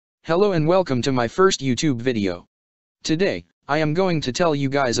Hello and welcome to my first YouTube video. Today, I am going to tell you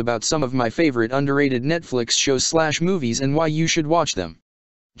guys about some of my favorite underrated Netflix shows/movies and why you should watch them.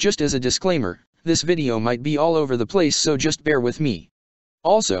 Just as a disclaimer, this video might be all over the place, so just bear with me.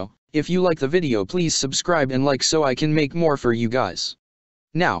 Also, if you like the video, please subscribe and like so I can make more for you guys.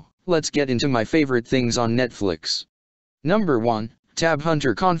 Now, let's get into my favorite things on Netflix. Number 1, Tab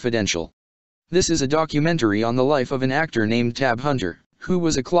Hunter Confidential. This is a documentary on the life of an actor named Tab Hunter, who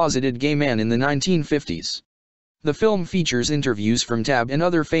was a closeted gay man in the 1950s. The film features interviews from Tab and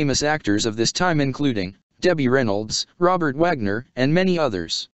other famous actors of this time, including Debbie Reynolds, Robert Wagner, and many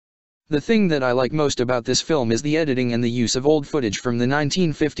others. The thing that I like most about this film is the editing and the use of old footage from the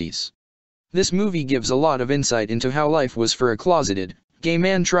 1950s. This movie gives a lot of insight into how life was for a closeted, gay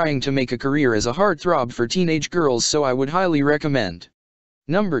man trying to make a career as a heartthrob for teenage girls, so I would highly recommend.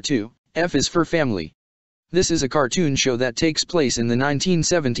 Number 2, F is for Family. This is a cartoon show that takes place in the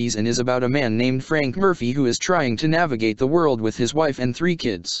 1970s and is about a man named Frank Murphy who is trying to navigate the world with his wife and 3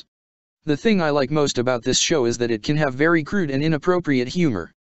 kids. The thing I like most about this show is that it can have very crude and inappropriate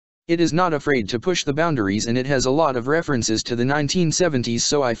humor. It is not afraid to push the boundaries and it has a lot of references to the 1970s,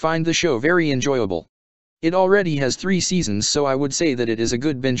 so I find the show very enjoyable. It already has 3 seasons, so I would say that it is a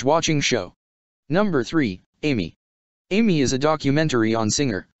good binge-watching show. Number 3, Amy. Amy is a documentary on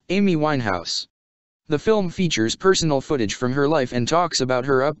singer Amy Winehouse. The film features personal footage from her life and talks about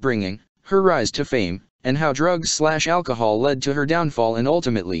her upbringing, her rise to fame, and how drugs/alcohol led to her downfall and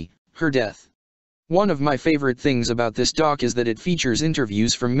ultimately, her death. One of my favorite things about this doc is that it features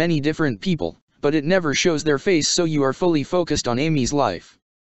interviews from many different people, but it never shows their face, so you are fully focused on Amy's life.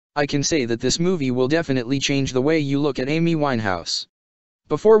 I can say that this movie will definitely change the way you look at Amy Winehouse.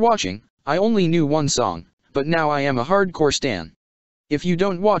 Before watching, I only knew one song, but now I am a hardcore stan. If you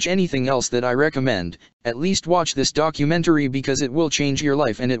don't watch anything else that I recommend, at least watch this documentary because it will change your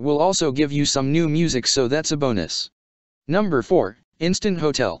life and it will also give you some new music, so that's a bonus. Number 4, Instant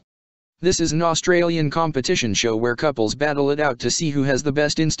Hotel. This is an Australian competition show where couples battle it out to see who has the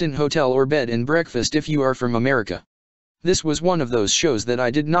best instant hotel or bed and breakfast if you are from America. This was one of those shows that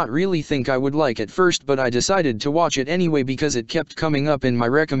I did not really think I would like at first, but I decided to watch it anyway because it kept coming up in my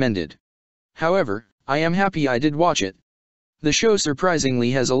recommended. However, I am happy I did watch it. The show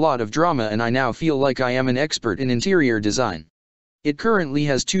surprisingly has a lot of drama and I now feel like I am an expert in interior design. It currently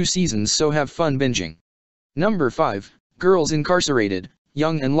has 2 seasons, so have fun binging. Number 5, Girls Incarcerated,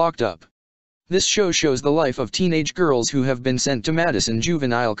 Young and Locked Up. This show shows the life of teenage girls who have been sent to Madison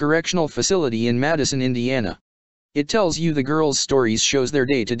Juvenile Correctional Facility in Madison, Indiana. It tells you the girls' stories, shows their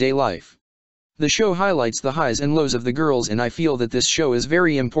day-to-day life. The show highlights the highs and lows of the girls, and I feel that this show is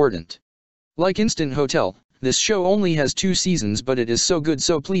very important. Like Instant Hotel, this show only has 2 seasons, but it is so good,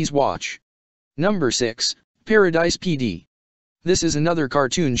 so please watch. Number 6, Paradise PD. This is another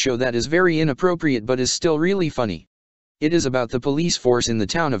cartoon show that is very inappropriate but is still really funny. It is about the police force in the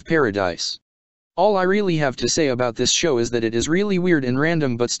town of Paradise. All I really have to say about this show is that it is really weird and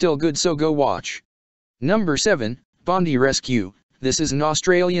random but still good, so go watch. Number 7, Bondi Rescue. This is an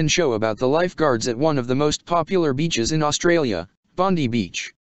Australian show about the lifeguards at one of the most popular beaches in Australia, Bondi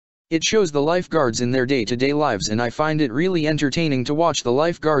Beach. It shows the lifeguards in their day-to-day lives and I find it really entertaining to watch the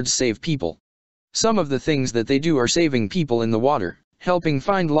lifeguards save people. Some of the things that they do are saving people in the water, helping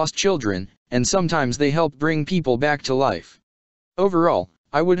find lost children, and sometimes they help bring people back to life. Overall,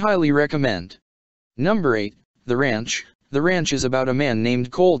 I would highly recommend. Number 8, The Ranch. The Ranch is about a man named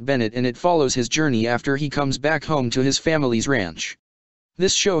Colt Bennett and it follows his journey after he comes back home to his family's ranch.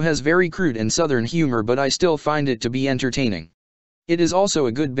 This show has very crude and southern humor, but I still find it to be entertaining. It is also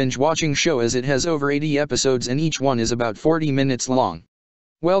a good binge-watching show as it has over 80 episodes and each one is about 40 minutes long.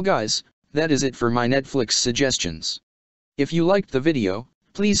 Well guys, that is it for my Netflix suggestions. If you liked the video,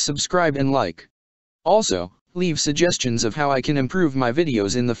 please subscribe and like. Also, leave suggestions of how I can improve my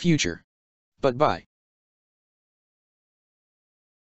videos in the future. But bye.